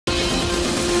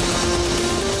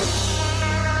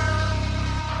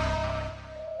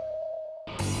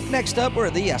Next up, we're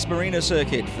at the Yas Marina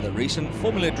Circuit for the recent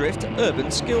Formula Drift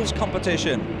Urban Skills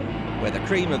Competition, where the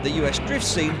cream of the US drift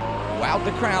scene wowed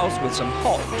the crowds with some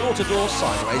hot door-to-door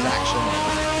sideways action.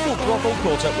 Full throttle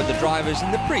caught up with the drivers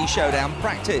in the pre-showdown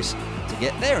practice to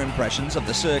get their impressions of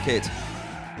the circuit.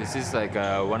 This is like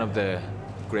one of the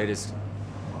greatest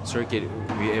circuit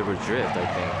we ever drift, I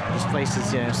think. This place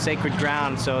is sacred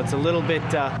ground, so it's a little bit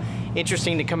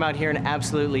interesting to come out here and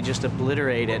absolutely just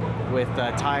obliterate it with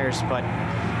tires, but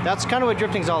that's kind of what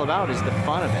drifting's all about, is the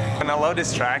fun of it. And I love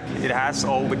this track. It has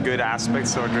all the good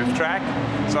aspects of a drift track.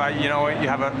 So you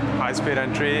have a high-speed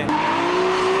entry. And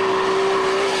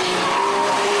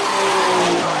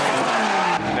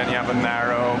then you have a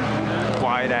narrow,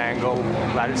 wide-angle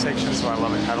ladder section, so I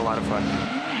love it. Had a lot of fun.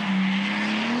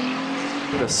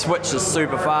 The switch is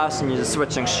super fast and you're just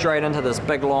switching straight into this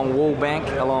big long wall bank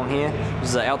along here, which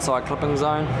is the outside clipping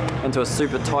zone, into a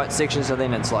super tight section, so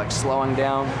then it's like slowing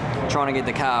down, trying to get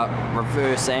the car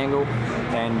reverse angle,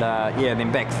 and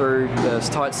then back through this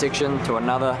tight section to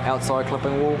another outside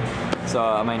clipping wall. So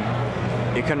I mean,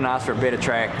 you couldn't ask for a better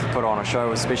track to put on a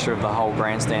show, especially with the whole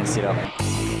grandstand setup.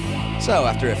 So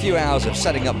after a few hours of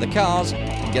setting up the cars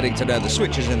and getting to know the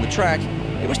switches in the track,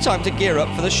 it was time to gear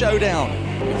up for the showdown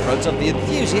in front of the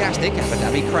enthusiastic Abu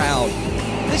Dhabi crowd.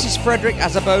 This is Frederick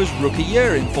Azabo's rookie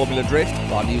year in Formula Drift,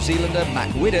 while New Zealander Mac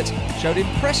Widdett showed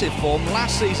impressive form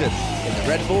last season in the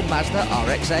Red Bull Mazda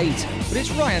RX-8. But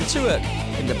it's Ryan Tuerk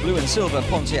in the blue and silver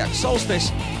Pontiac Solstice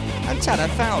and Tanner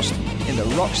Faust in the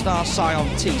Rockstar Scion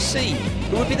TC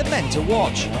who would be the men to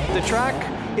watch. The track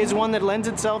is one that lends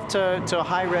itself to a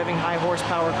high-revving,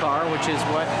 high-horsepower car, which is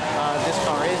what this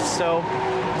car is, so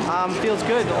feels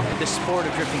good. The sport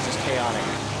of drifting is just chaotic.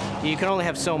 You can only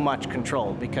have so much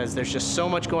control because there's just so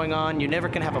much going on. You never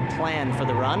can have a plan for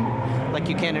the run like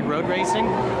you can in road racing.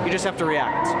 You just have to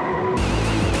react.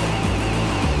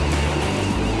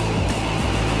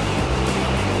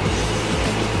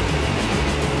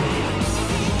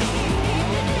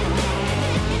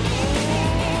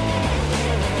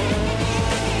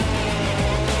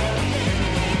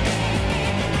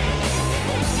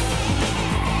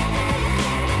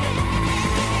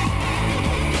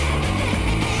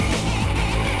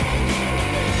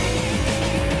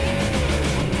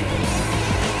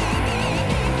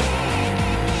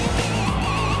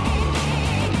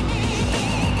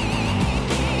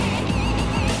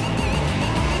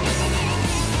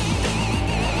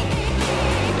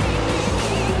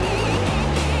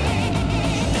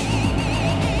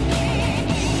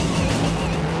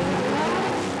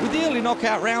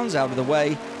 Knockout rounds out of the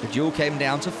way, the duel came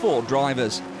down to 4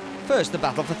 drivers. First, the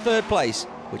battle for third place,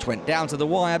 which went down to the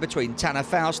wire between Tanner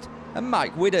Faust and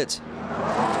Mike Widdett.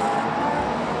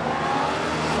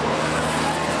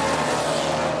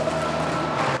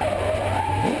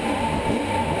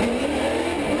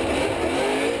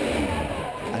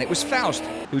 And it was Faust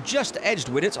who just edged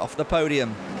Widdett off the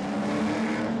podium.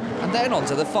 And then on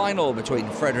to the final between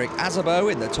Frederick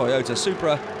Azabo in the Toyota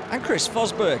Supra and Chris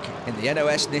Fosberg in the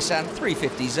NOS Nissan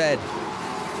 350Z.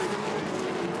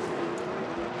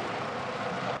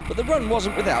 But the run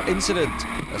wasn't without incident,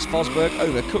 as Fosberg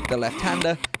overcooked the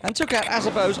left-hander and took out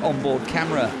Azabo's onboard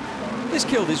camera. This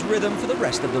killed his rhythm for the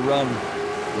rest of the run,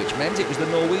 which meant it was the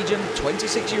Norwegian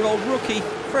 26-year-old rookie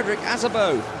Frederick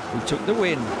Azabo who took the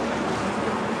win.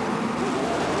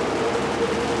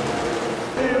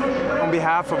 On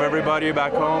behalf of everybody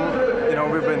back home,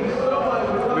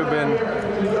 we've been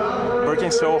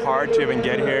working so hard to even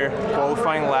get here,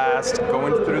 qualifying last,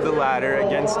 going through the ladder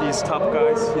against these top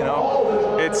guys.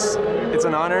 It's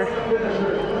an honor,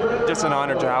 just an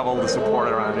honor to have all the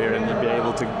support around here and be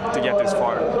able to get this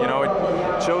far.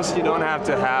 It shows you don't have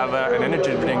to have an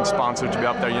energy drink sponsor to be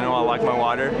up there. I like my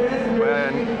water,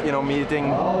 and meeting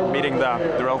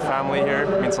the real family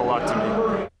here means a lot to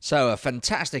me. So a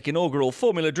fantastic inaugural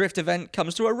Formula Drift event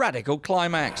comes to a radical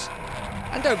climax.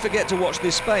 And don't forget to watch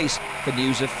this space for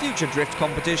news of future drift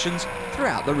competitions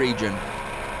throughout the region.